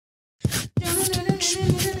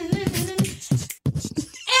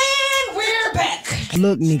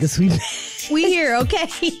Look, niggas, we here, okay?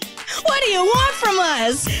 What do you want from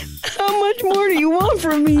us? How much more do you want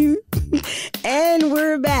from me? And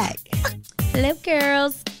we're back. Hello,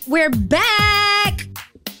 girls. We're back.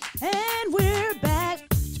 And we're back.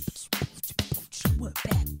 We're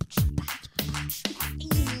back.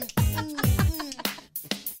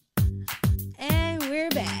 And we're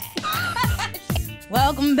back.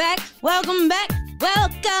 Welcome back. Welcome back.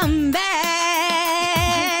 Welcome back.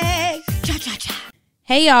 Cha-cha-cha.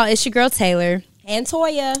 Hey, y'all. It's your girl, Taylor. And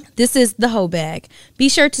Toya. This is The Hoe Bag. Be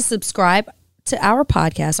sure to subscribe to our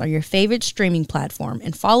podcast on your favorite streaming platform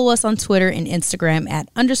and follow us on Twitter and Instagram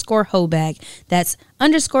at _Hoebag. That's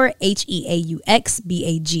 _HEAUXBAG.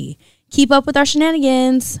 Keep up with our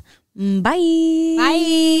shenanigans. Bye.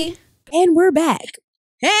 Bye. And we're back.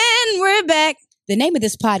 And we're back. The name of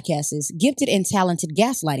this podcast is Gifted and Talented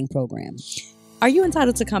Gaslighting Program. Are you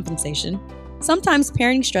entitled to compensation? Sometimes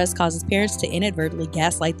parenting stress causes parents to inadvertently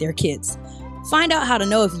gaslight their kids. Find out how to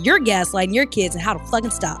know if you're gaslighting your kids and how to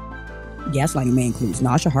fucking stop. Gaslighting may include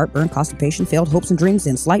nausea, heartburn, constipation, failed hopes and dreams,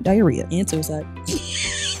 and slight diarrhea. And suicide.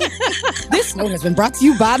 This note has been brought to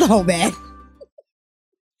you by The Hoe Bag.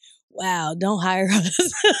 Wow, don't hire us.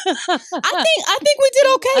 I think we did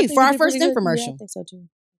okay for our first infomercial. Yeah, I think so too.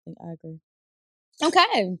 I agree.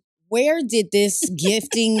 Okay. Where did this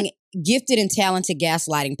gifted and talented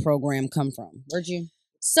gaslighting program come from? Where'd you?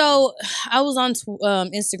 So I was on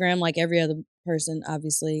Instagram like every other person,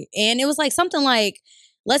 obviously. And it was like something like,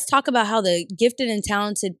 let's talk about how the gifted and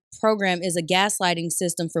talented program is a gaslighting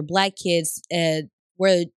system for Black kids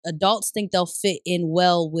where adults think they'll fit in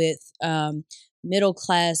well with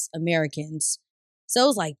middle-class Americans. So it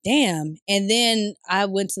was like, damn. And then I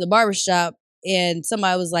went to the barbershop and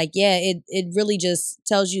somebody was like, yeah, it really just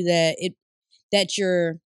tells you that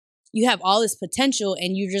you have all this potential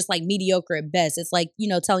and you're just like mediocre at best. It's like,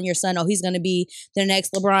 telling your son, oh, he's going to be the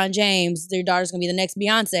next LeBron James. Their daughter's going to be the next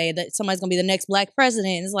Beyonce. That somebody's going to be the next Black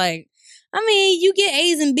president. And it's like, I mean, you get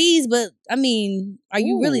A's and B's, but I mean, are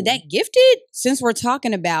you really that gifted? Since we're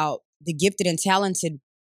talking about the gifted and talented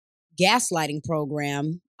gaslighting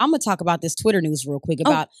program, I'm going to talk about this Twitter news real quick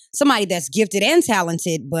about somebody that's gifted and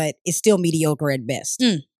talented, but is still mediocre at best.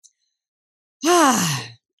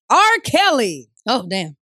 R. Kelly. Oh,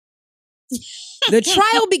 damn. The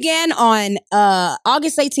trial began on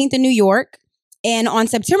August 18th in New York. And on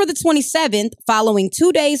September the 27th, following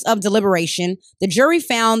 2 days of deliberation, the jury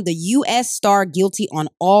found the U.S. star guilty on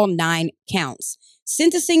all 9 counts.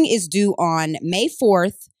 Sentencing is due on May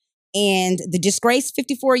 4th, and the disgraced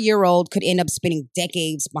 54-year-old could end up spending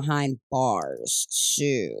decades behind bars. So.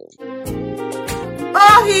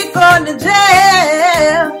 Oh, he's going to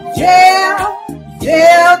jail, jail.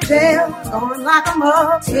 Jail, jail, gonna lock him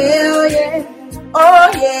up, hell yeah,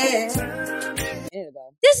 oh yeah.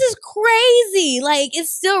 This is crazy. Like,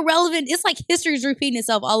 it's still relevant. It's like history's repeating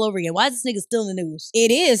itself all over again. Why is this nigga still in the news?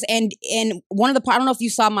 It is, and one of the, I don't know if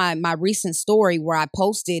you saw my recent story where I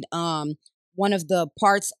posted one of the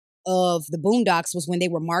parts of the Boondocks was when they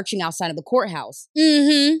were marching outside of the courthouse.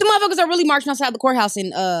 Mm-hmm. The motherfuckers are really marching outside of the courthouse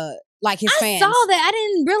and like his fans. I saw that. I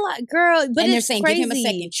didn't realize, girl. But and they're it's saying, crazy. give him a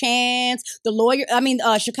second chance.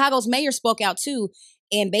 Chicago's mayor spoke out too,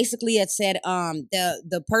 and basically it said,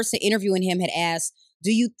 the person interviewing him had asked,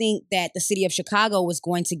 "Do you think that the city of Chicago was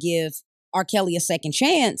going to give R. Kelly a second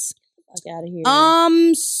chance?" Fuck out of here.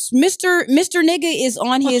 Mr. Nigga is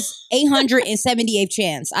on his 878th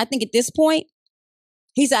chance. I think at this point,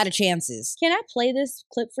 he's out of chances. Can I play this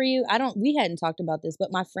clip for you? We hadn't talked about this,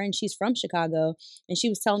 but my friend, she's from Chicago, and she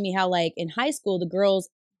was telling me how, like, in high school, the girls,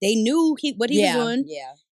 they knew what he was doing.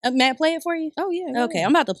 Yeah. May I play it for you? Oh, yeah. Okay,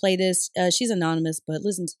 I'm about to play this. She's anonymous, but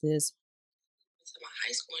listen to this. To my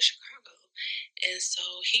high school in Chicago. And so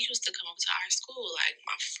he used to come up to our school, like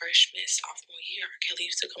my freshman, sophomore year. R. Kelly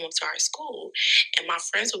used to come up to our school. And my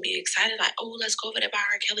friends would be excited, like, oh, let's go over there by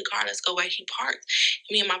R. Kelly car. Let's go where he parked.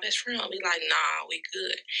 Me and my best friend would be like, nah, we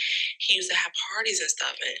good. He used to have parties and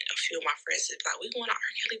stuff. And a few of my friends would be like, we going to R.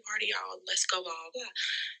 Kelly party, y'all. Let's go, blah, blah, blah.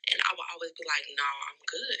 And I would always be like, nah, I'm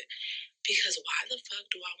good. Because why the fuck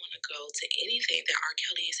do I want to go to anything that R.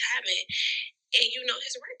 Kelly is having? And you know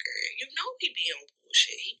his record. You know he be on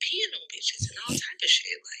bullshit. He peeing on bitches and all type of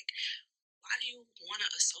shit. Like, why do you want to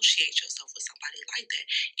associate yourself with somebody like that?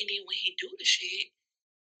 And then when he do the shit,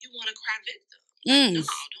 you want to cry victim. Like, no,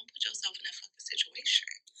 don't put yourself in that fucking situation.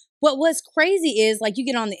 But what's crazy is, like, you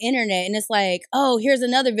get on the internet and it's like, oh, here's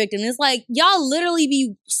another victim. And it's like, y'all literally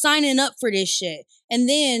be signing up for this shit. And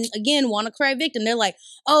then, again, want to cry victim. They're like,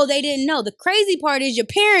 oh, they didn't know. The crazy part is your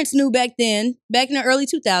parents knew back then, back in the early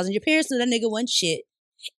 2000s, your parents knew that nigga wasn't shit.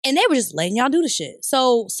 And they were just letting y'all do the shit.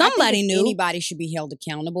 So somebody if knew. anybody should be held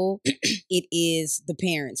accountable, it is the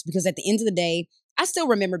parents. Because at the end of the day, I still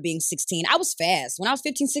remember being 16. I was fast. When I was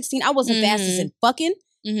 15, 16, I wasn't fast as in fucking,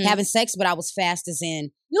 having sex, but I was fast as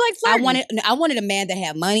in, you like flirting. I wanted a man that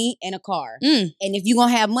had money and a car. Mm. And if you're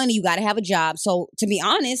going to have money, you got to have a job. So to be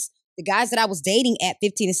honest, the guys that I was dating at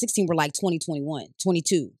 15 and 16 were like 20, 21,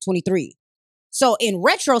 22, 23. So in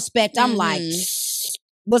retrospect, I'm like,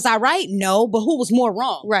 was I right? No, but who was more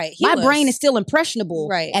wrong? Right. My brain is still impressionable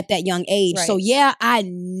at that young age. Right. So yeah, I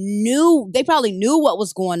knew, they probably knew what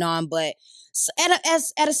was going on, but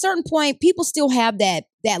at a certain point, people still have that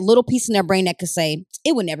little piece in their brain that could say,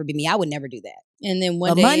 it would never be me. I would never do that. And then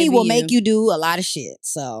but money will make you do a lot of shit.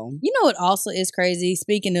 So you know what also is crazy?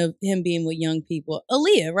 Speaking of him being with young people,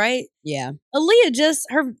 Aaliyah, right? Yeah. Aaliyah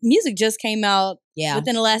her music just came out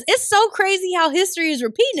within the last. It's so crazy how history is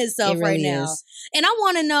repeating itself right now. And I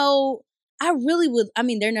want to know, I really would, I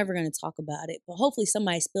mean, they're never going to talk about it, but hopefully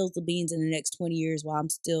somebody spills the beans in the next 20 years while I'm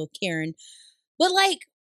still caring. But like,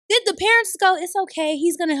 did the parents go, it's okay,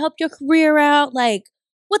 he's going to help your career out? Like,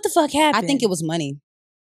 what the fuck happened? I think it was money.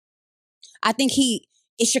 I think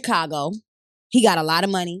it's Chicago. He got a lot of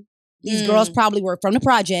money. These girls probably were from the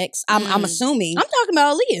projects. I'm assuming. I'm talking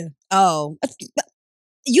about Aaliyah. Oh.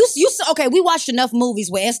 Okay, we watched enough movies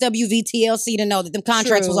with SWV, TLC to know that them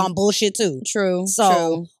contracts was on bullshit too. True.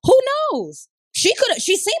 So who knows? She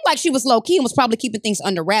seemed like she was low key and was probably keeping things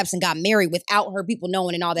under wraps and got married without her people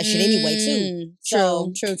knowing and all that shit anyway too.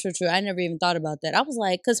 True. I never even thought about that. I was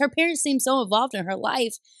like, because her parents seemed so involved in her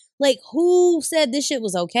life. Like, who said this shit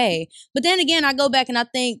was okay? But then again, I go back and I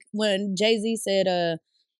think when Jay-Z said,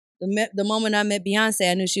 the moment I met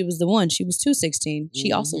Beyonce, I knew she was the one. She was too 16.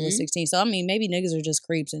 She also was 16. So, I mean, maybe niggas are just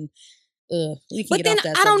creeps and we can but get then, off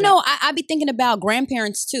that I don't subject. know. I be thinking about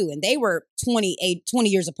grandparents too, and they were 20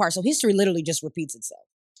 years apart. So history literally just repeats itself.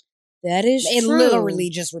 That is true. It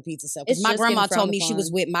literally just repeats itself. Because It's my just grandma getting told me frowned she was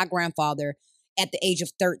upon. with my grandfather at the age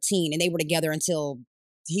of 13, and they were together until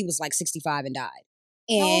he was like 65 and died.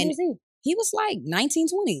 How old And was he? he was like 19,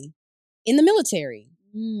 20 in the military.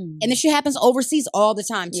 And this shit happens overseas all the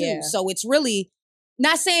time too. Yeah. So it's really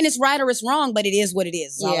not saying it's right or it's wrong, but it is what it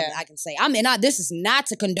is. Is all Yeah. I can say. I mean, this is not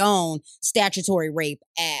to condone statutory rape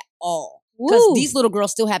at all. Because these little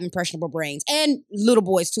girls still have impressionable brains. And little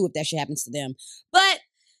boys too, if that shit happens to them. But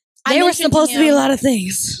They were supposed to be a lot of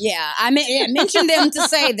things. Yeah, I mentioned them to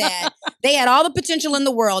say that they had all the potential in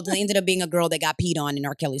the world, and they ended up being a girl that got peed on in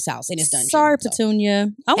R. Kelly's house in his dungeon. Sorry,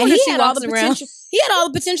 Petunia. I And wonder if he she had all walks the around. potential. He had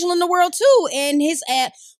all the potential in the world too, and his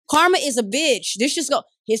karma is a bitch. This just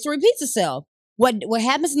history repeats itself. What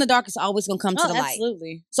happens in the dark is always gonna come to the light.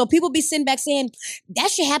 Absolutely. So people be sitting back saying that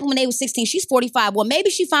shit happened when they was 16. She's 45. Well, maybe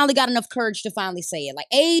she finally got enough courage to finally say it. Like,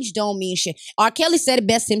 age don't mean shit. R. Kelly said it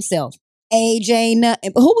best himself. Age ain't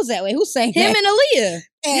nothing. Who was that? Wait, who sang Him that? and Aaliyah.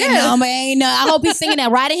 Ain't no. I hope he's singing that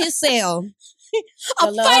right in his cell.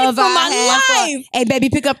 I'm fighting for my life. Hey, baby,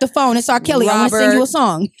 pick up the phone. It's R. Kelly. I want to sing you a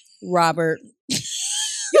song. Robert.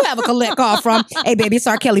 You have a collect call from, hey, baby, it's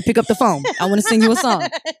R. Kelly. Pick up the phone. I want to sing you a song.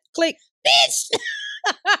 Click. Bitch.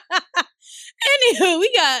 Anywho,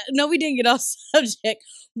 we didn't get off subject.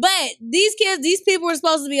 But these people were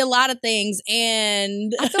supposed to be a lot of things,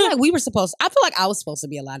 and I feel like I was supposed to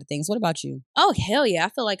be a lot of things. What about you? Oh, hell yeah. I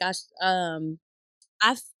feel like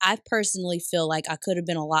I personally feel like I could have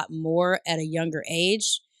been a lot more at a younger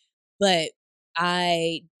age, but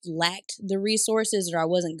I lacked the resources or I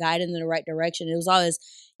wasn't guided in the right direction. It was always,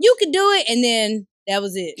 you could do it, and then that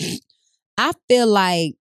was it. I feel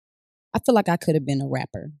like I could have been a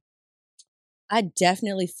rapper. I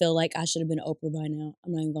definitely feel like I should have been Oprah by now.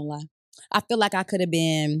 I'm not even gonna lie. I feel like I should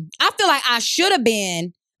have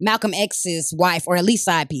been Malcolm X's wife, or at least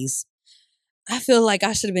side piece. I feel like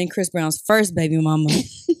I should have been Chris Brown's first baby mama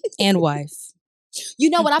and wife. You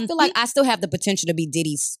know what? I feel like I still have the potential to be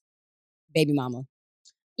Diddy's baby mama.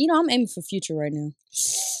 You know, I'm aiming for Future right now.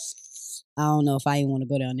 I don't know if I even want to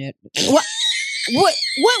go down there.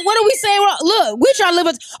 What are we saying? Look, we're trying to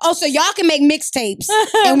live. So y'all can make mixtapes,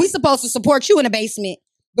 and we supposed to support you in the basement,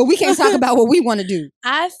 but we can't talk about what we want to do.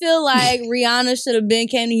 I feel like Rihanna should have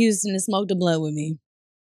came to Houston and smoked a blunt with me.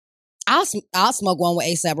 I'll smoke one with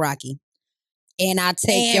A$AP Rocky, and I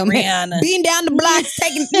take And Rihanna. being down the block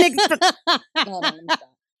taking niggas. Hold on, let me stop.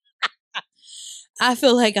 I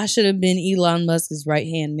feel like I should have been Elon Musk's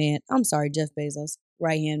right-hand man. I'm sorry, Jeff Bezos,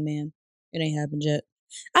 right-hand man. It ain't happened yet.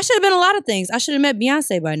 I should have been a lot of things. I should have met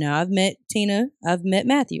Beyonce by now. I've met Tina. I've met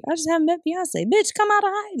Matthew. I just haven't met Beyonce. Bitch, come out of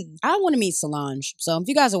hiding. I want to meet Solange. So if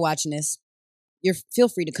you guys are watching this, feel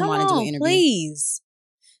free to come on and do an interview. Please.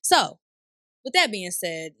 So, with that being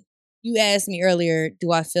said, you asked me earlier,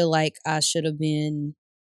 do I feel like I should have been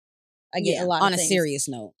I get a lot of on a things. serious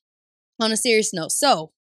note. On a serious note.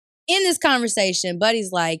 So, in this conversation,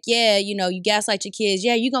 Buddy's like, yeah, you know, you gaslight your kids.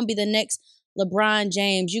 Yeah, you're going to be the next LeBron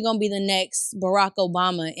James. You're going to be the next Barack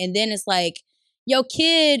Obama. And then it's like, yo,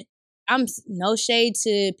 kid, I'm no shade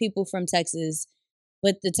to people from Texas,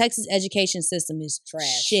 but the Texas education system is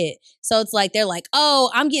Trash. shit. So it's like, they're like,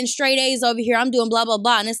 oh, I'm getting straight A's over here. I'm doing blah, blah,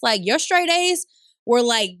 blah. And it's like, your straight A's were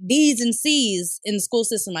like D's and C's in the school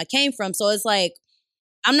system I came from. So it's like,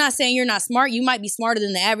 I'm not saying you're not smart. You might be smarter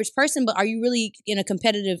than the average person, but are you really in a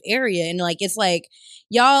competitive area? And like, it's like,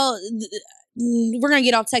 y'all, we're going to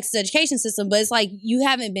get off Texas education system, but it's like, you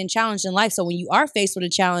haven't been challenged in life. So when you are faced with a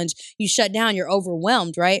challenge, you shut down, you're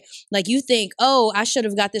overwhelmed, right? Like you think, oh, I should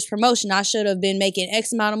have got this promotion. I should have been making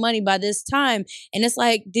X amount of money by this time. And it's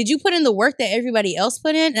like, did you put in the work that everybody else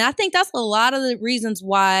put in? And I think that's a lot of the reasons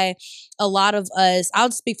why a lot of us, I'll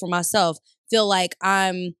just speak for myself, feel like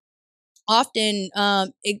I'm often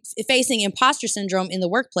facing imposter syndrome in the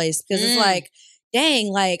workplace because it's like, dang,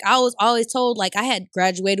 like I was always told like I had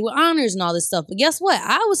graduated with honors and all this stuff. But guess what?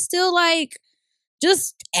 I was still like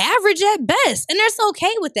just average at best. And that's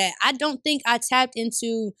okay with that. I don't think I tapped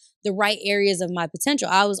into the right areas of my potential.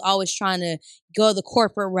 I was always trying to go the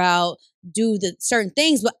corporate route, do the certain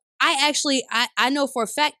things, but I know for a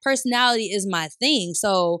fact personality is my thing.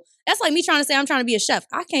 So that's like me trying to say I'm trying to be a chef.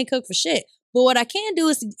 I can't cook for shit. But what I can do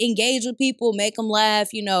is engage with people, make them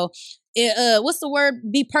laugh, you know, what's the word?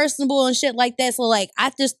 Be personable and shit like that. So like,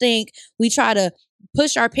 I just think we try to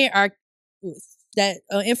push that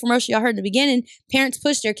infomercial y'all heard in the beginning, parents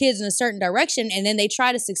push their kids in a certain direction and then they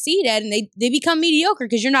try to succeed at it and they become mediocre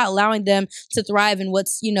because you're not allowing them to thrive in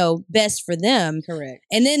what's, you know, best for them. Correct.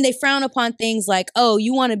 And then they frown upon things like, oh,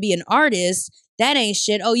 you want to be an artist? That ain't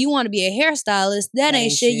shit. Oh, you want to be a hairstylist? That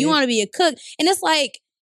ain't shit. You want to be a cook? And it's like,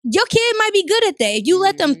 your kid might be good at that. If you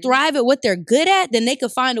let them thrive at what they're good at, then they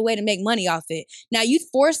could find a way to make money off it. Now, you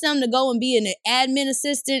force them to go and be an admin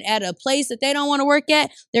assistant at a place that they don't want to work at,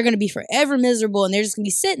 they're going to be forever miserable and they're just going to be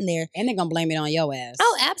sitting there. And they're going to blame it on your ass.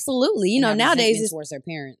 Oh, absolutely. You know, nowadays it's towards their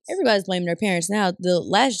parents. Everybody's blaming their parents now. The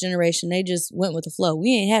last generation, they just went with the flow. We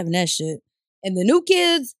ain't having that shit. And the new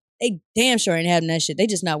kids, they damn sure ain't having that shit. They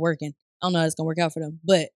just not working. I don't know how it's going to work out for them,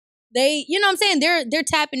 but they, you know what I'm saying? They're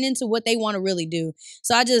tapping into what they want to really do.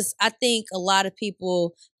 So I think a lot of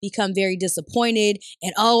people become very disappointed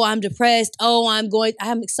and, oh, I'm depressed. Oh,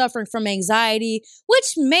 I'm suffering from anxiety,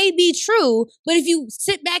 which may be true. But if you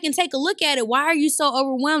sit back and take a look at it, why are you so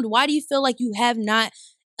overwhelmed? Why do you feel like you have not,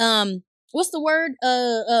 what's the word?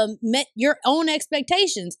 Met your own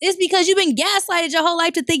expectations? It's because you've been gaslighted your whole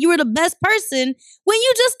life to think you were the best person when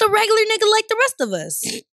you just a regular nigga like the rest of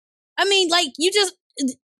us. I mean, like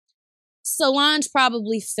Solange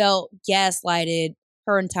probably felt gaslighted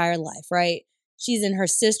her entire life, right? She's in her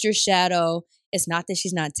sister's shadow. It's not that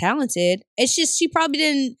she's not talented. It's just she probably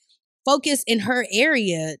didn't focus in her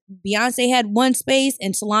area. Beyonce had one space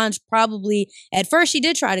and Solange probably, at first she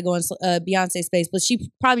did try to go in Beyonce's space, but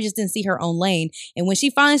she probably just didn't see her own lane. And when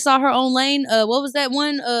she finally saw her own lane, what was that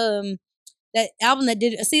one? That album that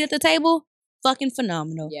did A Seat at the Table? Fucking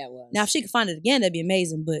phenomenal. Yeah, it was. Now, if she could find it again, that'd be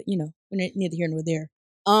amazing. But, you know, we're neither here nor there.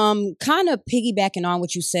 Kind of piggybacking on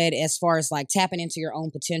what you said as far as like tapping into your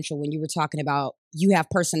own potential when you were talking about you have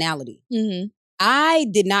personality. Mm-hmm. I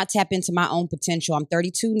did not tap into my own potential. I'm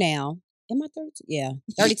 32 now. Am I 32? Yeah,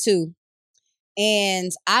 32.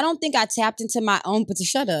 And I don't think I tapped into my own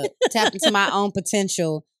tapped into my own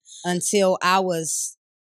potential until I was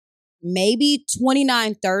maybe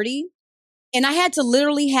 29, 30. And I had to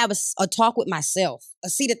literally have a talk with myself, a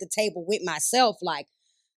seat at the table with myself, like,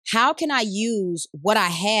 how can I use what I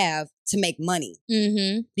have to make money?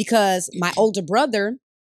 Mm-hmm. Because my older brother,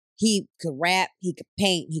 he could rap, he could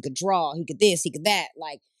paint, he could draw, he could this, he could that.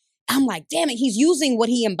 Like, I'm like, damn it, he's using what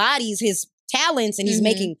he embodies, his talents, and he's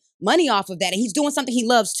making money off of that. And he's doing something he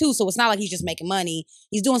loves too. So it's not like he's just making money.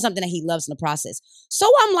 He's doing something that he loves in the process.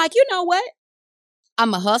 So I'm like, you know what?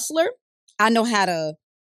 I'm a hustler. I know how to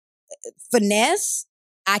finesse.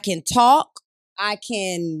 I can talk. I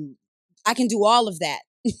can do all of that.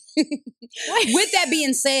 With that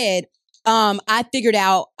being said, I figured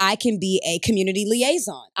out I can be a community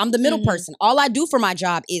liaison. I'm the middle person. All I do for my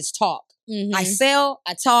job is talk. I sell,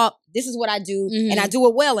 I talk. This is what I do, and I do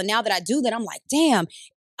it well. And now that I do that, I'm like, damn,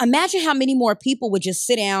 imagine how many more people would just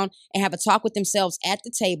sit down and have a talk with themselves at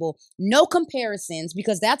the table. No comparisons,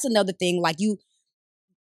 because that's another thing. Like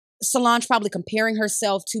Solange probably comparing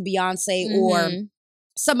herself to Beyonce or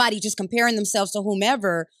somebody just comparing themselves to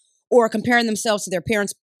whomever, or comparing themselves to their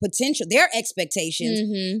parents' potential, their expectations.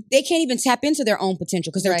 They can't even tap into their own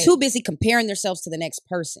potential because they're too busy comparing themselves to the next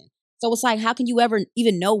person. So it's like, how can you ever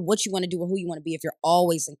even know what you want to do or who you want to be if you're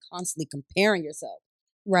always and constantly comparing yourself?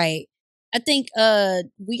 Right. I think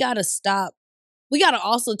we gotta stop. We gotta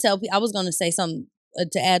also tell people. I was gonna say something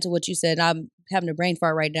to add to what you said. I'm having a brain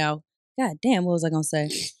fart right now. God damn, what was I gonna say?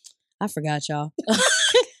 I forgot, y'all.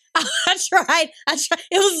 I tried.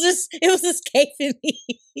 It was escaping me.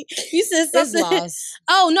 You said something. It's lost.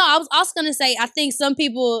 Oh no, I was also gonna say. I think some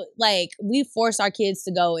people like we force our kids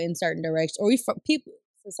to go in certain directions, or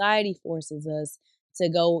society forces us to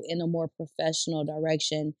go in a more professional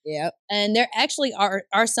direction. Yep. And there actually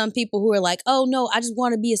are some people who are like, oh no, I just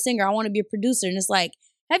want to be a singer. I want to be a producer. And it's like,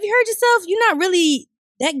 have you heard yourself? You're not really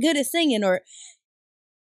that good at singing. Or,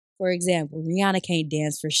 for example, Rihanna can't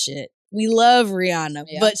dance for shit. We love Rihanna,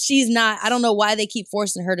 but she's not. I don't know why they keep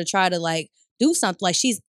forcing her to try to like do something. Like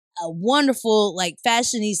she's a wonderful like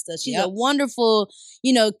fashionista. She's a wonderful,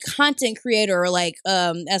 content creator, or like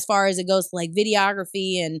as far as it goes to like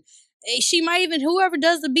videography, and she might even, whoever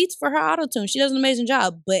does the beats for her auto-tune, she does an amazing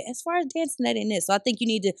job. But as far as dancing, that ain't it. So I think you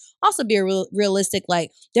need to also be realistic.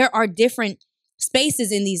 Like there are different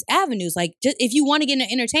spaces in these avenues. Like just, if you want to get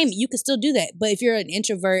into entertainment, you can still do that. But if you're an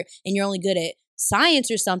introvert and you're only good at science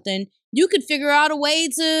or something, you could figure out a way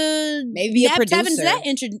to maybe be a producer, tap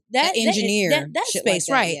into that engineer, that space, like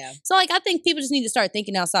that, right? Yeah. So like I think people just need to start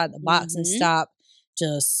thinking outside the box and stop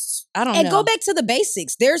just and go back to the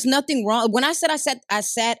basics. There's nothing wrong. When I said I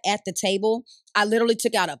sat at the table, I literally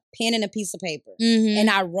took out a pen and a piece of paper and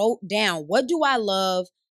I wrote down, what do I love?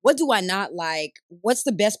 What do I not like? What's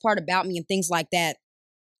the best part about me and things like that?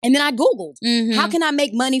 And then I Googled, how can I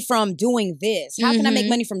make money from doing this? How can I make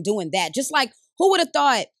money from doing that? Just like, who would have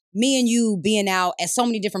thought me and you being out at so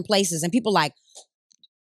many different places and people like,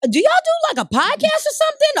 do y'all do like a podcast or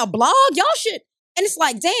something? A blog? Y'all should. And it's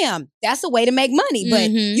like, damn, that's a way to make money. But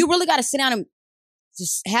you really got to sit down and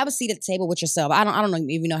just have a seat at the table with yourself. I don't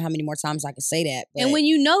even know how many more times I can say that. But. And when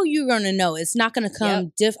you know, you're going to know. It's not going to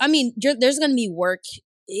come I mean, there's going to be work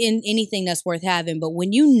in anything that's worth having. But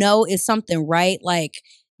when you know it's something right, like,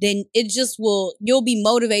 then it just you'll be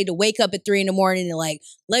motivated to wake up at 3 a.m. and like,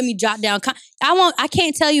 let me jot down. I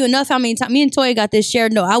can't tell you enough how many times me and Toya got this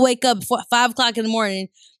shared note. I wake up at 5 o'clock in the morning,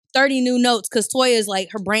 30 new notes, because Toya's like,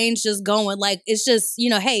 her brain's just going. Like, it's just,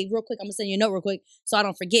 hey, real quick, I'm gonna send you a note real quick so I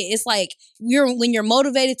don't forget. It's like when you're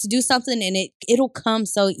motivated to do something and it'll come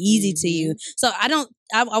so easy to you. So I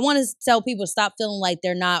want to tell people, stop feeling like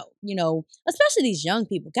they're not, especially these young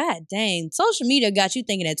people. God dang, social media got you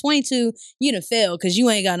thinking at 22, you done failed because you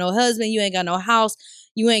ain't got no husband, you ain't got no house,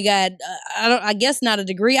 you ain't got, I guess not a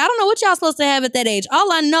degree. I don't know what y'all supposed to have at that age.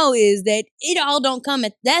 All I know is that it all don't come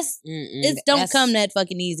come that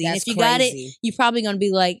fucking easy. And if you got it, you're probably going to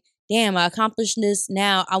be like, damn, I accomplished this.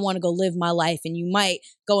 Now I want to go live my life. And you might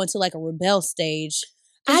go into like a rebel stage.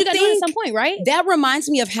 You got to do it at some point, right? That reminds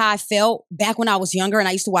me of how I felt back when I was younger and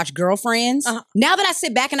I used to watch Girlfriends. Now that I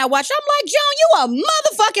sit back and I watch, I'm like, Joan, you a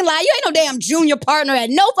motherfucking lie. You ain't no damn junior partner at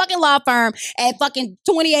no fucking law firm at fucking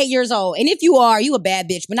 28 years old. And if you are, you a bad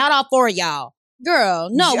bitch. But not all 4 of y'all. Girl,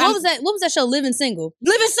 no. What was that show? Living Single.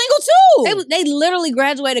 Living Single too. They literally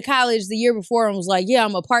graduated college the year before and was like, yeah,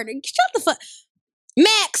 I'm a partner. Shut the fuck.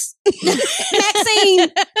 Max. Maxine.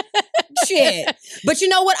 Shit. But you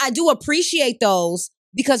know what? I do appreciate those.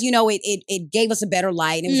 Because, it gave us a better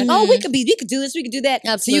light. And it was like, oh, we could do this, we could do that.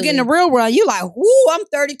 Absolutely. So you get in the real world, you like, whoo, I'm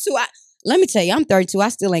 32. Let me tell you, I'm 32. I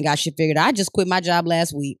still ain't got shit figured out. I just quit my job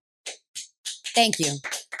last week. Thank you.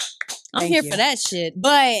 I'm here for that shit.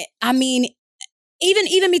 But, I mean,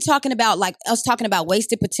 even me talking about, like, us talking about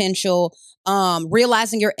wasted potential,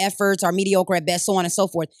 realizing your efforts are mediocre at best, so on and so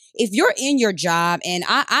forth. If you're in your job, and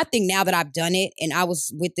I think now that I've done it, and I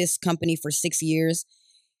was with this company for 6 years,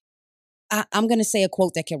 I'm going to say a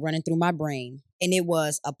quote that kept running through my brain. And it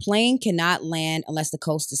was, a plane cannot land unless the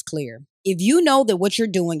coast is clear. If you know that what you're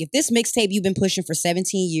doing, if this mixtape you've been pushing for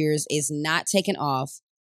 17 years is not taking off,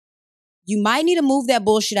 you might need to move that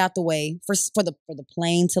bullshit out the way for the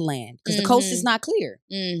plane to land. Because the coast is not clear.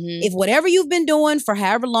 If whatever you've been doing for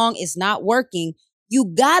however long is not working, you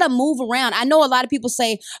gotta move around. I know a lot of people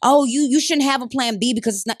say, oh, you shouldn't have a plan B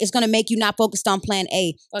because it's going to make you not focused on plan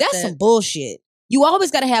A. That's some bullshit. You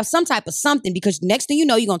always got to have some type of something, because next thing you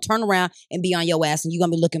know, you're going to turn around and be on your ass and you're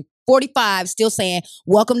going to be looking 45, still saying,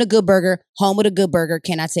 welcome to Good Burger, home with a Good Burger.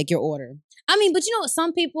 Can I take your order? I mean, but you know what?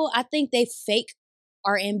 Some people, I think they fake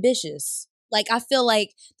are ambitious. Like, I feel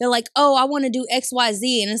like they're like, oh, I want to do X, Y,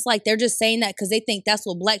 Z. And it's like, they're just saying that because they think that's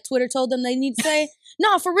what Black Twitter told them they need to say.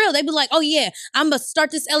 No, for real. They be like, oh yeah, I'm going to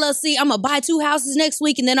start this LLC. I'm going to buy 2 houses next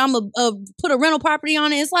week and then I'm going to put a rental property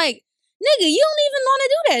on it. It's like, nigga, you don't even want to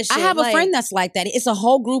do that shit. I have a friend that's like that. It's a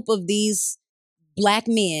whole group of these black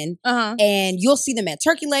men, Uh-huh. and you'll see them at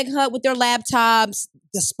Turkey Leg Hut with their laptops,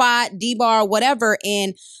 the Spot, D-Bar, whatever,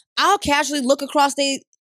 and I'll casually look across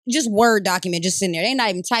just Word document just sitting there. They not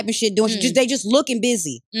even typing shit, doing shit. They just looking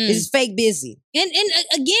busy. It's just fake busy. And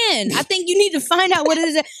again, I think you need to find out what it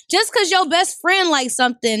is. Just because your best friend likes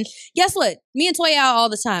something, guess what? Me and Toya out all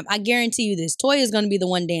the time. I guarantee you this. Toya is going to be the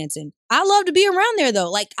one dancing. I love to be around there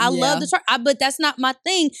though. Like I love the but that's not my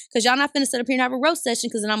thing because y'all not finna sit up here and have a roast session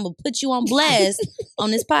because then I'm gonna put you on blast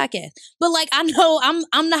on this podcast. But like I know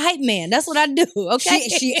I'm the hype man. That's what I do. Okay,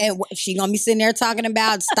 she gonna be sitting there talking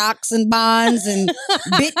about stocks and bonds and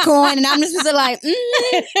Bitcoin, and I'm just like,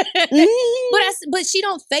 but she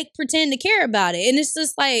don't fake pretend to care about it, and it's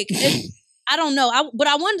just like I don't know. But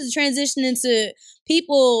I wanted to transition into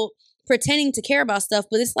people pretending to care about stuff,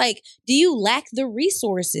 but it's like, do you lack the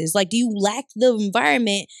resources? Like, do you lack the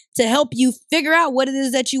environment to help you figure out what it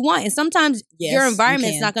is that you want? And sometimes your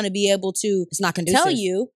environment's not going to be able to it's not conducive. Tell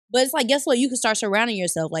you, but it's like, guess what? You can start surrounding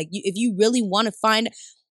yourself. Like, if you really want to find,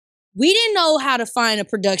 we didn't know how to find a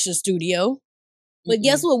production studio, but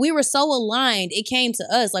guess what? We were so aligned. It came to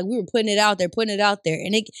us. Like, we were putting it out there,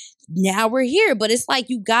 and now we're here. But it's like,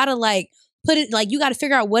 you gotta like, you got to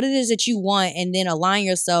figure out what it is that you want and then align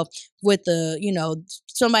yourself with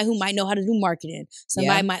somebody who might know how to do marketing,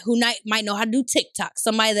 somebody might know how to do TikTok,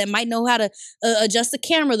 somebody that might know how to adjust the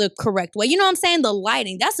camera the correct way. You know what I'm saying? The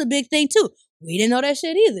lighting, that's a big thing too. We didn't know that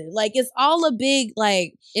shit either. Like, it's all a big,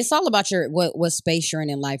 like, it's all about what space you're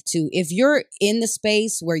in life too. If you're in the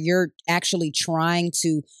space where you're actually trying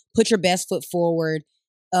to put your best foot forward,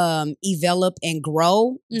 develop and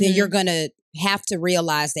grow, then you're gonna have to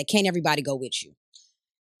realize that can't everybody go with you.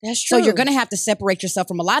 That's true. So you're going to have to separate yourself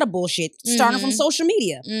from a lot of bullshit, starting from social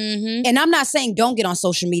media. And I'm not saying don't get on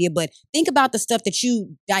social media, but think about the stuff that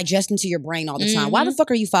you digest into your brain all the time. Why the fuck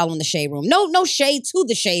are you following the shade room? No shade to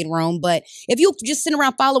the shade room, but if you just sit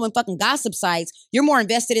around following fucking gossip sites, you're more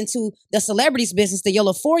invested into the celebrities' business, the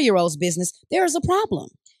yellow 4-year-olds' business, there is a problem.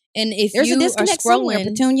 And if there's you a disconnect somewhere,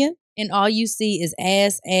 Petunia, and all you see is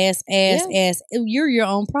ass, you're your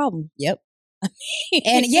own problem. Yep.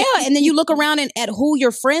 And then you look around at who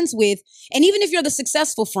you're friends with, and even if you're the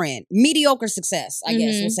successful friend, mediocre success, I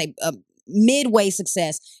guess we'll say midway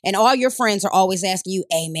success, and all your friends are always asking you,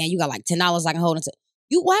 "Hey man, you got like $10 I can hold into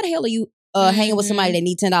you. Why the hell are you hanging with somebody that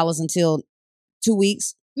need $10 until 2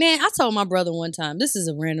 weeks?" Man, I told my brother one time. This is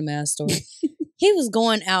a random ass story. He was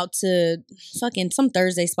going out to fucking some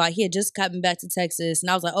Thursday spot. He had just gotten back to Texas. And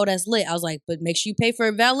I was like, oh, that's lit. I was like, but make sure you pay for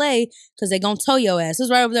a valet because they're going to tow your ass. It was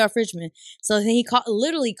right over there at Richmond. So then he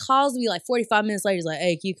literally calls me like 45 minutes later. He's like,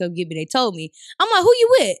 hey, can you come get me? They told me. I'm like, who you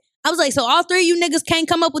with? I was like, so all three of you niggas can't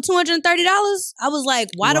come up with $230? I was like,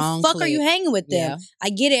 why the fuck are you hanging with them? Yeah. I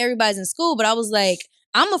get it. Everybody's in school. But I was like,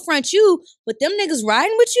 I'm gonna front you, but them niggas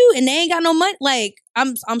riding with you and they ain't got no money. Like,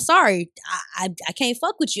 I'm sorry. I can't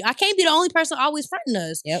fuck with you. I can't be the only person always fronting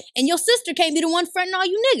us. Yep. And your sister can't be the one fronting all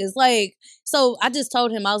you niggas. Like, so I just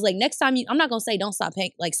told him, I was like, next time I'm not gonna say don't stop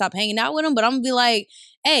hanging out with him, but I'm gonna be like,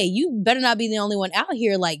 hey, you better not be the only one out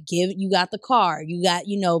here. Like, you got the car, you got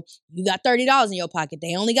 $30 in your pocket.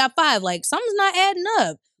 They only got $5. Like, something's not adding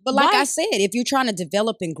up. But like I said, if you're trying to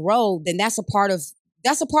develop and grow, then that's a part of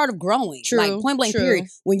growing. True, like point blank period.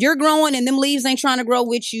 When you're growing and them leaves ain't trying to grow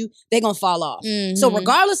with you, they're going to fall off. So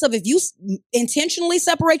regardless of if you intentionally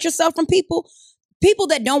separate yourself from people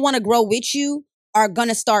that don't want to grow with you are going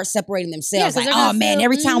to start separating themselves. Like, oh man,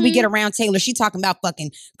 every time we get around Taylor, she talking about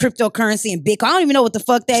fucking cryptocurrency and Bitcoin. I don't even know what the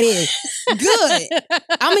fuck that is. Good.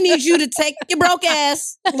 I'm going to need you to take your broke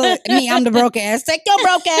ass. Look, I'm the broke ass. Take your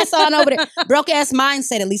broke ass on over there. Broke ass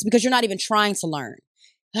mindset at least, because you're not even trying to learn.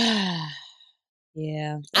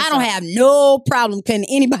 Yeah. I don't have no problem cutting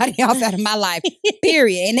anybody off out of my life,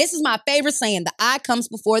 period. And this is my favorite saying, the I comes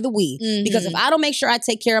before the we. Because if I don't make sure I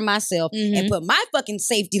take care of myself and put my fucking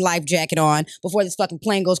safety life jacket on before this fucking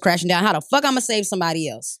plane goes crashing down, how the fuck I'm gonna save somebody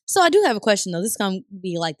else? So I do have a question though. This is gonna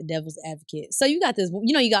be like the devil's advocate. So you got this,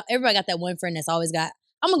 everybody got that one friend that's always got,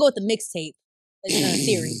 I'm gonna go with the mixtape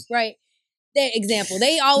theory, right? Their example.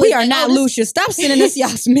 They always we are not Lucia. Stop sending us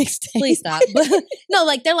y'all's mixtape. Please stop. But no,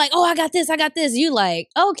 like they're like, oh, I got this. You like,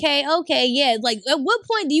 okay, yeah. Like, at what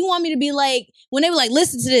point do you want me to be like, when they were like,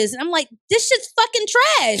 listen to this, and I'm like, this shit's fucking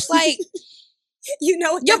trash. Like,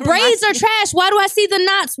 your braids are trash. Why do I see the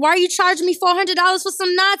knots? Why are you charging me $400 for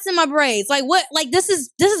some knots in my braids? Like, what? Like, this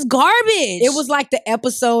is garbage. It was like the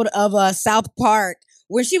episode of South Park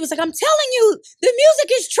where she was like, I'm telling you, the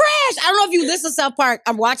music is trash. I don't know if you listen to South Park.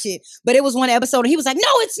 I'm watching it, but it was one episode and he was like,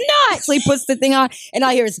 no, it's not. So he puts the thing on and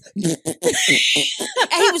I hear is, and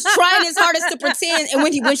he was trying his hardest to pretend. And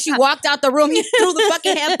when she walked out the room, he threw the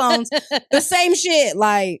fucking headphones. The same shit.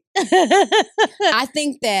 Like, I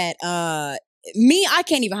think that, I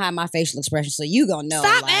can't even hide my facial expression, so you gonna know.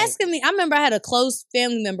 Stop asking me. I remember I had a close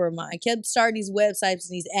family member of mine kept starting these websites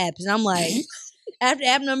and these apps, and I'm like, after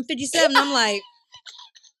app number 57, I'm like,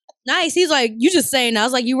 nice. He's like, you just saying that. I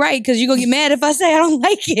was like, you right, because you're gonna get mad if I say I don't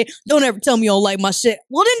like it. Don't ever tell me you don't like my shit.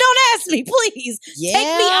 Well, then don't ask me, please. Yeah.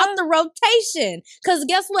 Take me out the rotation. Because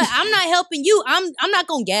guess what? I'm not helping you. I'm not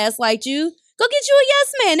gonna gaslight you. Go get you a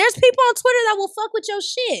yes man. There's people on Twitter that will fuck with your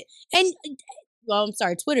shit. And well, I'm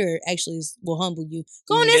sorry, Twitter actually will humble you.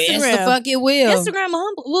 Go on Instagram. Yes, the fuck it will. Instagram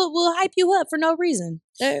will hype you up for no reason.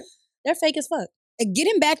 They're fake as fuck.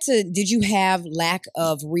 Getting back to, did you have lack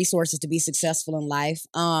of resources to be successful in life?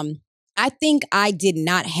 I think I did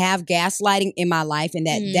not have gaslighting in my life, and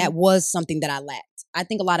that was something that I lacked. I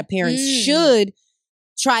think a lot of parents should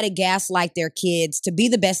try to gaslight their kids to be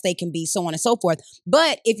the best they can be, so on and so forth.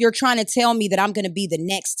 But if you're trying to tell me that I'm going to be the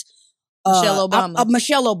next Michelle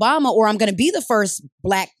Obama, or I'm going to be the first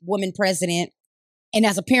Black woman president, and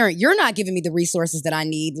as a parent, you're not giving me the resources that I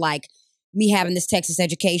need, like me having this Texas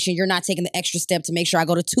education, you're not taking the extra step to make sure I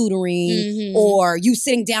go to tutoring, or you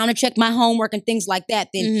sitting down to check my homework and things like that,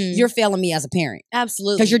 then you're failing me as a parent.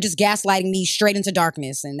 Absolutely. Because you're just gaslighting me straight into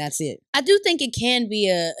darkness, and that's it. I do think it can be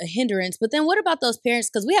a hindrance, but then what about those parents?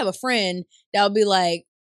 Because we have a friend that would be like,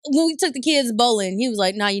 when we took the kids bowling, he was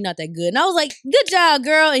like, nah, you're not that good. And I was like, good job,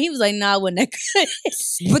 girl. And he was like, nah, I wasn't that good.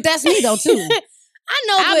 But that's me, though, too. I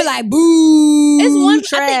know. I'll be like, boo, it's one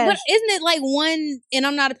trash. I think, but isn't it like one, and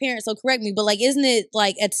I'm not a parent, so correct me, but like, isn't it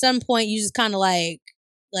like at some point you just kind of like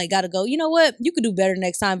gotta go, you know what? You could do better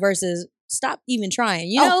next time versus stop even trying,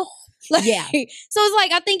 you know? Like, yeah. So it's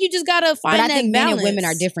like, I think you just gotta find that balance. But I think men and women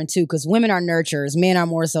are different too, because women are nurturers. Men are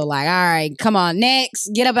more so like, all right, come on, next.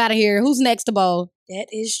 Get up out of here. Who's next to bowl? That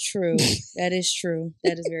is true. That is true.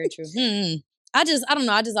 That is very true. I don't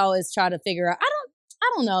know. I just always try to figure out.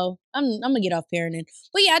 I don't know. I'm gonna get off parenting.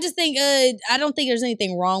 But yeah, I just think I don't think there's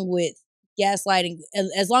anything wrong with gaslighting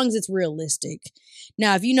as long as it's realistic.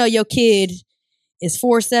 Now, if you know your kid is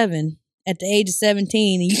 4'7" at the age of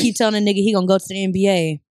 17 and you keep telling a nigga he gonna go to the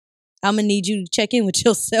NBA, I'm gonna need you to check in with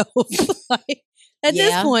yourself. Like, at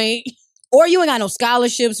this point. Or you ain't got no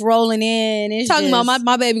scholarships rolling in. It's talking about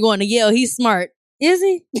my baby going to Yale. He's smart. Is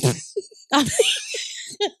he?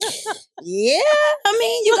 Yeah, I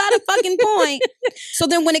mean, you got a fucking point. So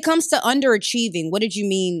then when it comes to underachieving, what did you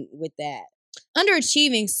mean with that?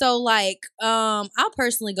 Underachieving. So like, I'll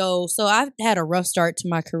personally go, so I've had a rough start to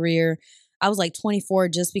my career. I was like 24,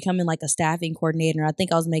 just becoming like a staffing coordinator. I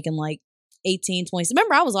think I was making like 18, 20.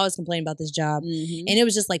 Remember, I was always complaining about this job. And it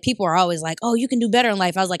was just like, people are always like, oh, you can do better in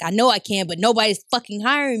life. I was like, I know I can, but nobody's fucking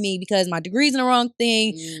hiring me because my degree's in the wrong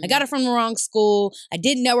thing. I got it from the wrong school. I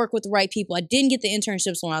didn't network with the right people. I didn't get the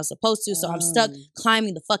internships when I was supposed to. So I'm stuck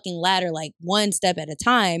climbing the fucking ladder like one step at a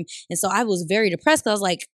time. And so I was very depressed because I was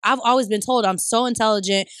like, I've always been told I'm so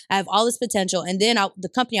intelligent. I have all this potential. And then the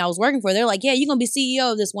company I was working for, they're like, yeah, you're going to be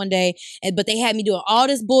CEO of this one day. But they had me doing all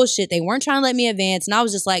this bullshit. They weren't trying to let me advance. And I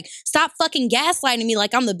was just like, stop fucking gaslighting me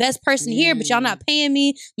like I'm the best person here, but y'all not paying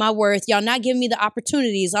me my worth. Y'all not giving me the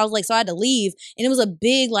opportunities. I was like, so I had to leave. And it was a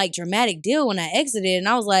big, like, dramatic deal when I exited. And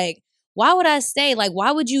I was like, why would I stay? Like,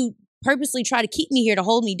 why would you purposely try to keep me here to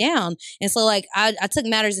hold me down? And so like I took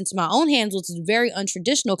matters into my own hands, which is very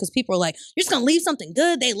untraditional because people are like, you're just gonna leave something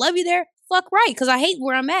good, they love you there. Fuck right, because I hate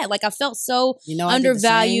where I'm at. Like, I felt so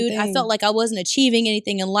undervalued. I felt like I wasn't achieving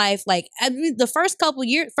anything in life. Like, the first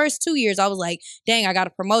 2 years, I was like, dang, I got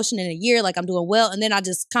a promotion in a year. Like, I'm doing well. And then I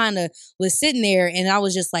just kind of was sitting there and I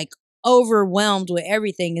was just like overwhelmed with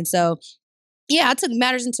everything. And so, yeah, I took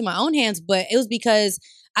matters into my own hands, but it was because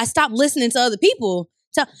I stopped listening to other people.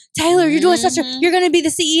 Taylor, you're doing you're going to be the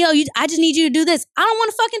CEO. I just need you to do this. I don't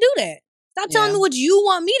want to fucking do that. Stop telling me what you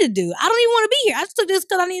want me to do. I don't even want to be here. I just took this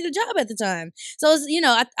because I needed a job at the time. So,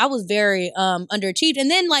 I was very underachieved. And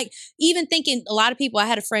then, like, even thinking, a lot of people, I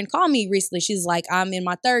had a friend call me recently. She's like, I'm in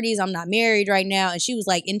my 30s. I'm not married right now. And she was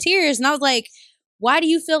like in tears. And I was like, why do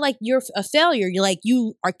you feel like you're a failure? You're like,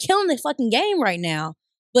 you are killing the fucking game right now.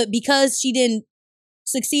 But because she didn't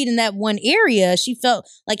succeed in that one area, she felt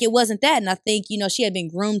like it wasn't that. And I think, she had been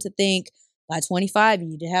groomed to think, By 25, you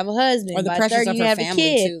need to have a husband. Or the by pressures 30, of you her have a family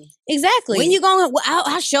kid. too. Exactly. When you going?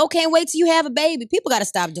 I sure can't wait till you have a baby. People got to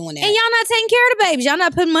stop doing that. And y'all not taking care of the babies. Y'all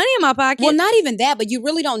not putting money in my pocket. Well, not even that, but you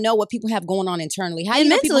really don't know what people have going on internally. How And you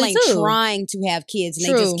know people mentally, ain't too. trying to have kids and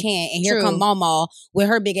True. they just can't? And here True. come Mama with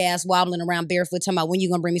her big ass wobbling around barefoot talking about when you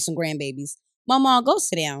gonna bring me some grandbabies. Mama, go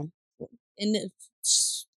sit down.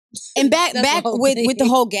 And back That's the whole with thing. the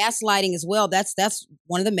whole gaslighting as well. That's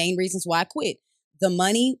one of the main reasons why I quit. The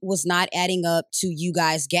money was not adding up to you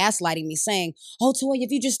guys gaslighting me, saying, "Oh, Toy,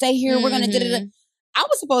 if you just stay here, we're gonna da da da." I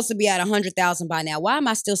was supposed to be at 100,000 by now. Why am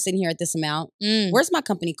I still sitting here at this amount? Where's my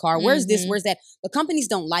company car? Where's this? Where's that? But companies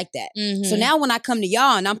don't like that. So now when I come to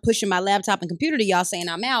y'all and I'm pushing my laptop and computer to y'all saying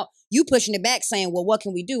I'm out, you pushing it back saying, well, what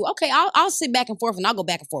can we do? Okay, I'll sit back and forth and I'll go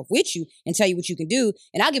back and forth with you and tell you what you can do.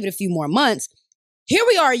 And I'll give it a few more months. Here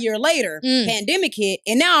we are a year later, pandemic hit.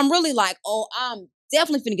 And now I'm really like, oh, I'm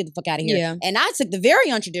definitely finna get the fuck out of here. Yeah. And I took the very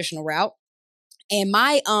untraditional route. And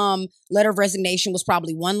my letter of resignation was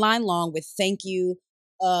probably one line long with thank you,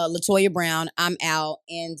 LaToya Brown, I'm out.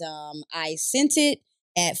 And I sent it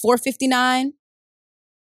at 4:59,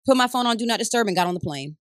 put my phone on Do Not Disturb and got on the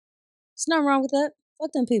plane. There's nothing wrong with that.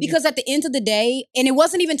 Fuck them people. Because at the end of the day, and it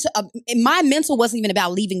wasn't even my mental wasn't even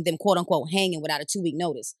about leaving them quote unquote hanging without a 2-week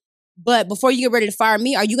notice. But before you get ready to fire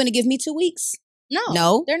me, are you going to give me 2 weeks?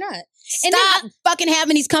 No, they're not. Stop fucking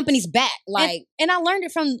having these companies back. Like, and I learned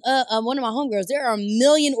it from one of my homegirls. There are a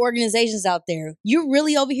million organizations out there. You're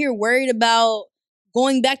really over here worried about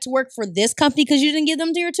going back to work for this company because you didn't give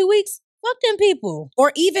them your 2 weeks? Fuck them people.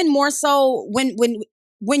 Or even more so,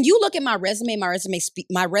 when you look at my resume,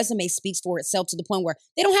 my resume speaks for itself to the point where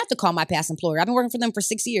they don't have to call my past employer. I've been working for them for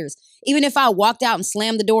 6 years. Even if I walked out and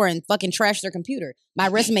slammed the door and fucking trashed their computer, my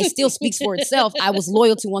resume still speaks for itself. I was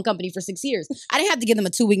loyal to one company for 6 years. I didn't have to give them a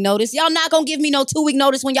 2-week notice. Y'all not gonna give me no 2-week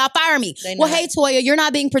notice when y'all fire me. Well, hey, Toya, you're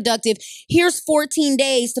not being productive. Here's 14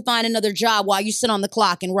 days to find another job while you sit on the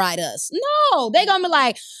clock and ride us. No, they gonna be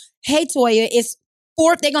like, hey, Toya, it's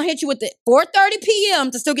they're going to hit you with the 4:30 p.m.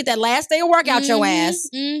 to still get that last day of work out your ass.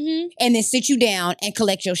 And then sit you down and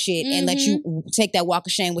collect your shit and let you take that walk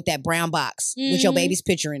of shame with that brown box with your baby's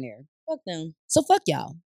picture in there. Fuck them. So fuck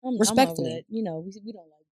y'all. Respectfully. I'm you know, we don't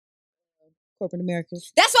like corporate America.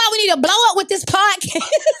 That's why we need to blow up with this podcast.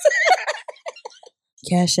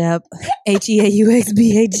 Cash App,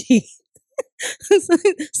 HEAUXBAG.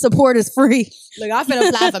 Support is free. Look, I'm finna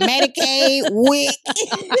apply for Medicaid, WIC.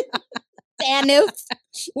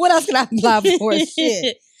 What else can I apply for?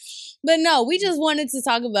 Shit. But no, we just wanted to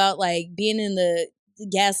talk about like being in the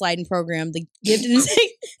gaslighting program, the gifted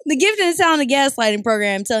and talented gaslighting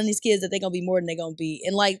program, telling these kids that they're gonna be more than they're gonna be,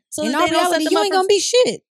 and like so in that all they don't set reality, them you up ain't for- gonna be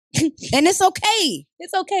shit, and it's okay.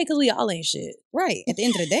 It's okay because we all ain't shit, right? At the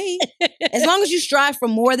end of the day, as long as you strive for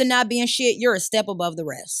more than not being shit, you're a step above the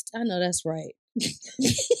rest. I know that's right.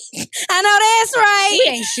 I know that's right.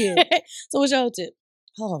 We ain't shit. So what's your tip?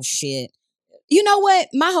 Oh shit. You know what?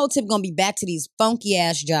 My whole tip gonna be back to these funky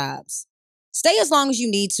ass jobs. Stay as long as you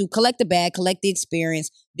need to. Collect the bag, collect the experience,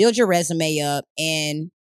 build your resume up,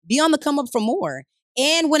 and be on the come up for more.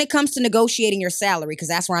 And when it comes to negotiating your salary, because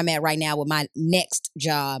that's where I'm at right now with my next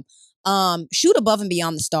job, shoot above and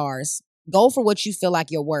beyond the stars. Go for what you feel like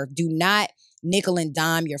you're worth. Do not nickel and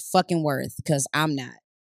dime your fucking worth, because I'm not.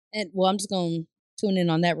 And well, I'm just gonna tune in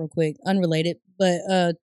on that real quick, unrelated, but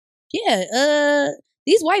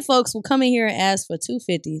these white folks will come in here and ask for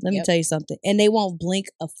 $250. Let me tell you something, and they won't blink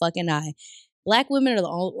a fucking eye. Black women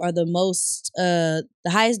are the most the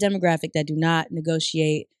highest demographic that do not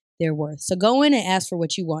negotiate their worth. So go in and ask for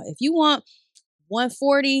what you want. If you want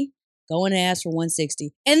 140, go in and ask for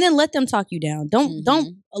 160, and then let them talk you down. Don't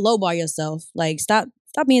lowball yourself. Like stop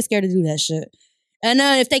being scared to do that shit. And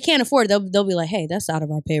then if they can't afford it, they'll be like, hey, that's out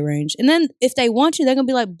of our pay range. And then if they want you, they're going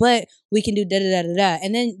to be like, but we can do da-da-da-da-da.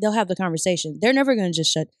 And then they'll have the conversation. They're never going to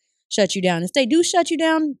just shut you down. If they do shut you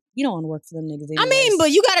down, you don't want to work for them niggas anyways. I mean,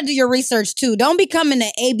 but you got to do your research too. Don't be coming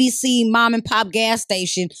to ABC mom and pop gas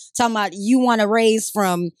station talking about you want to raise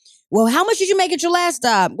from, well, how much did you make at your last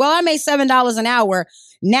job? Well, I made $7 an hour.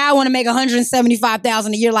 Now I want to make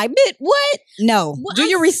 $175,000 a year. Like, bitch, what? No. Well, do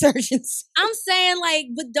your research. I'm saying like,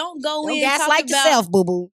 but don't go in. Gaslight yourself, boo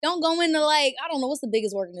boo. Don't go into like, I don't know, what's the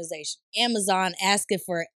biggest organization? Amazon asking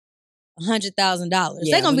for $100,000.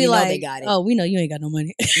 They're gonna be like, they got it. Oh, we know you ain't got no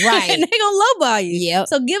money, right? And they gonna lowball you. Yep.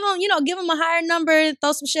 So give them a higher number.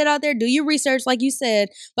 Throw some shit out there. Do your research, like you said.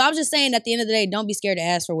 But I'm just saying, at the end of the day, don't be scared to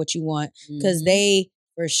ask for what you want, because they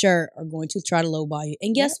for sure are going to try to lowball you.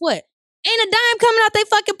 And guess what? Ain't a dime coming out their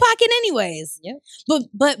fucking pocket anyways. Yep.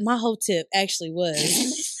 But my whole tip actually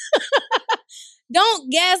was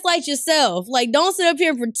don't gaslight yourself. Like, don't sit up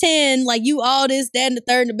here and pretend like you all this, that, and the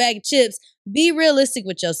third in a bag of chips. Be realistic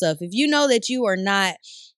with yourself. If you know that you are not,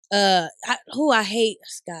 I hate,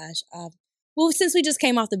 gosh, well, since we just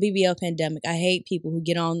came off the BBL pandemic, I hate people who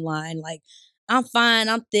get online like, I'm fine,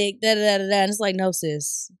 I'm thick, da da da da. And it's like, no,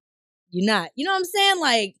 sis, you're not. You know what I'm saying?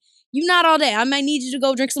 Like, you're not all day. I might need you to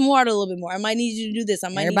go drink some water a little bit more. I might need you to do this.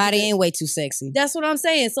 Everybody ain't way too sexy. That's what I'm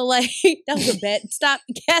saying. So, like, that was a bet. Stop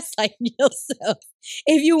gaslighting yourself.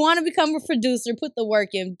 If you want to become a producer, put the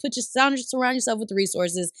work in. Surround yourself with the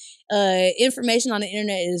resources. Information on the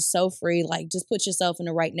internet is so free. Like, just put yourself in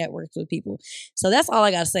the right networks with people. So that's all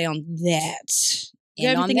I got to say on that. You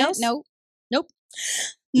have anything else? Nope. Nope.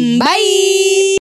 Bye.